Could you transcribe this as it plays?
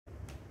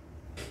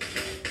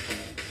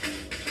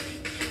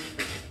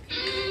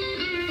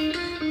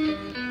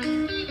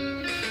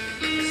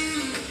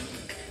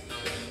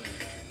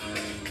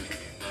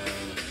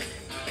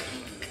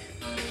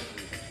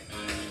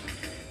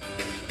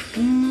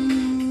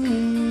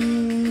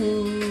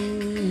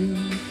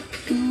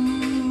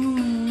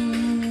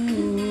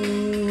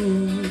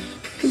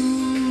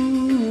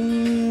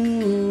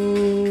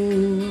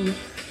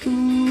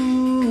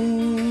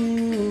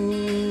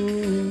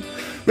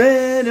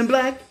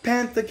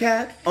the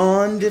cat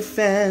on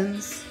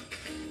defense.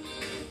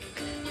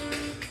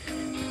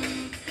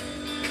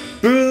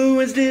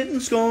 Bruins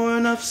didn't score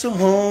enough, so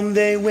home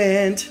they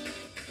went.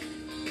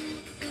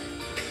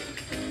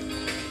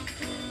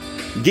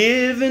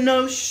 Giving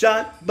no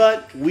shot,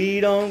 but we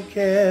don't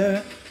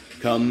care.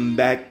 Come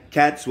back,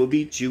 Cats, will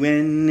beat you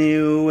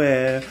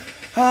anywhere.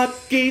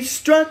 Hockey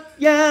strut,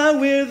 yeah,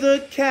 we're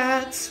the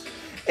Cats.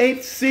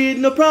 8th seed,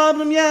 no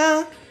problem,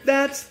 yeah,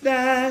 that's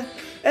that.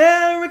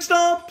 Eric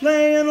Stahl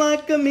playing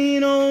like a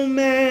mean old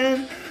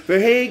man. For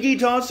Hagee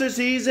tossed their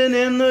season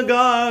in the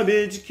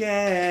garbage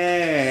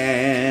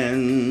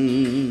can.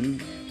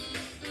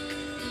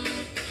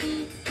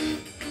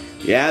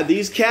 Yeah,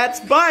 these cats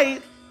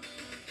bite.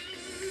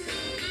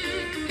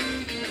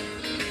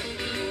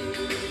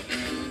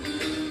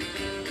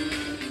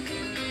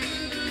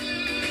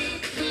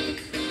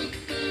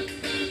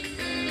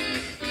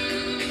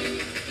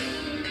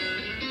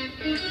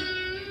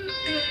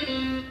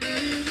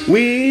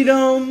 We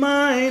don't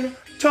mind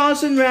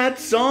tossing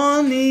rats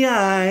on the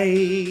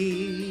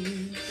ice.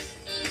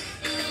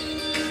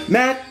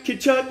 Matt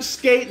Kachuk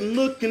skating,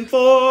 looking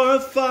for a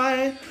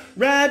fight.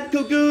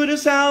 Radko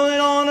Gudas howling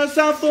on a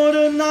South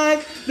Florida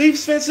night.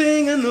 Leafs fans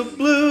singing the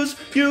blues,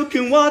 you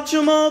can watch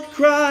them all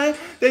cry.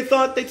 They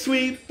thought they'd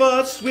sweep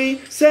us,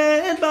 we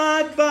said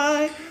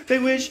bye-bye. They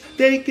wish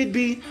they could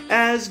be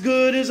as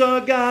good as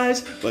our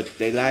guys, but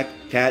they lack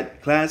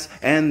cat class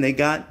and they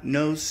got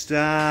no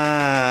style.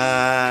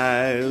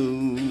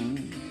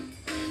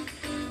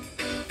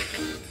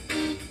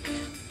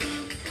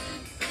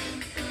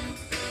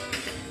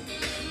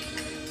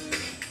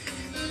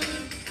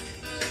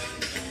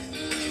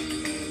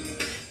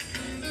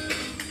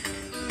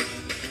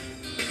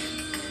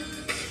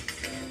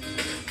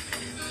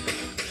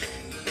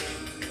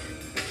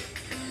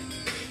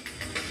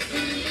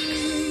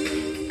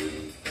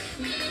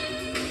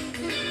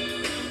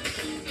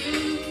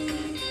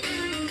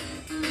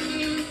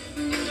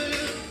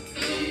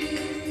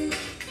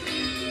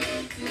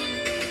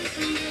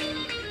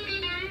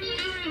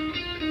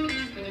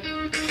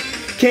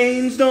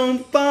 Canes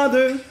don't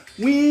bother,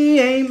 we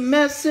ain't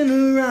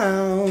messing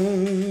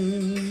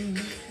around.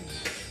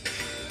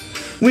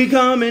 We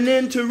coming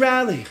in to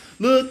rally,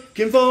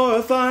 looking for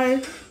a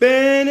fight.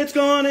 Bennett's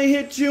gonna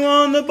hit you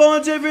on the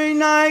boards every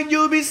night.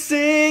 You'll be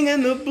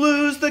singing the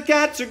blues, the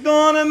Cats are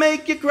gonna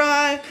make you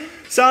cry.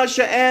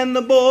 Sasha and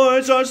the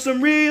boys are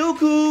some real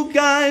cool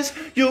guys.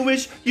 You'll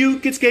wish you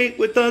could skate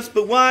with us,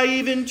 but why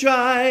even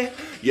try?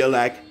 You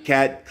lack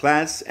cat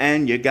class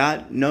and you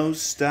got no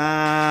style.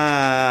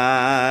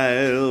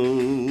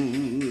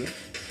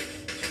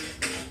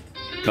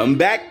 Come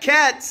back,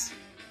 Cats!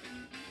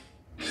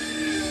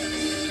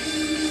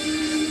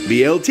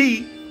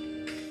 BLT.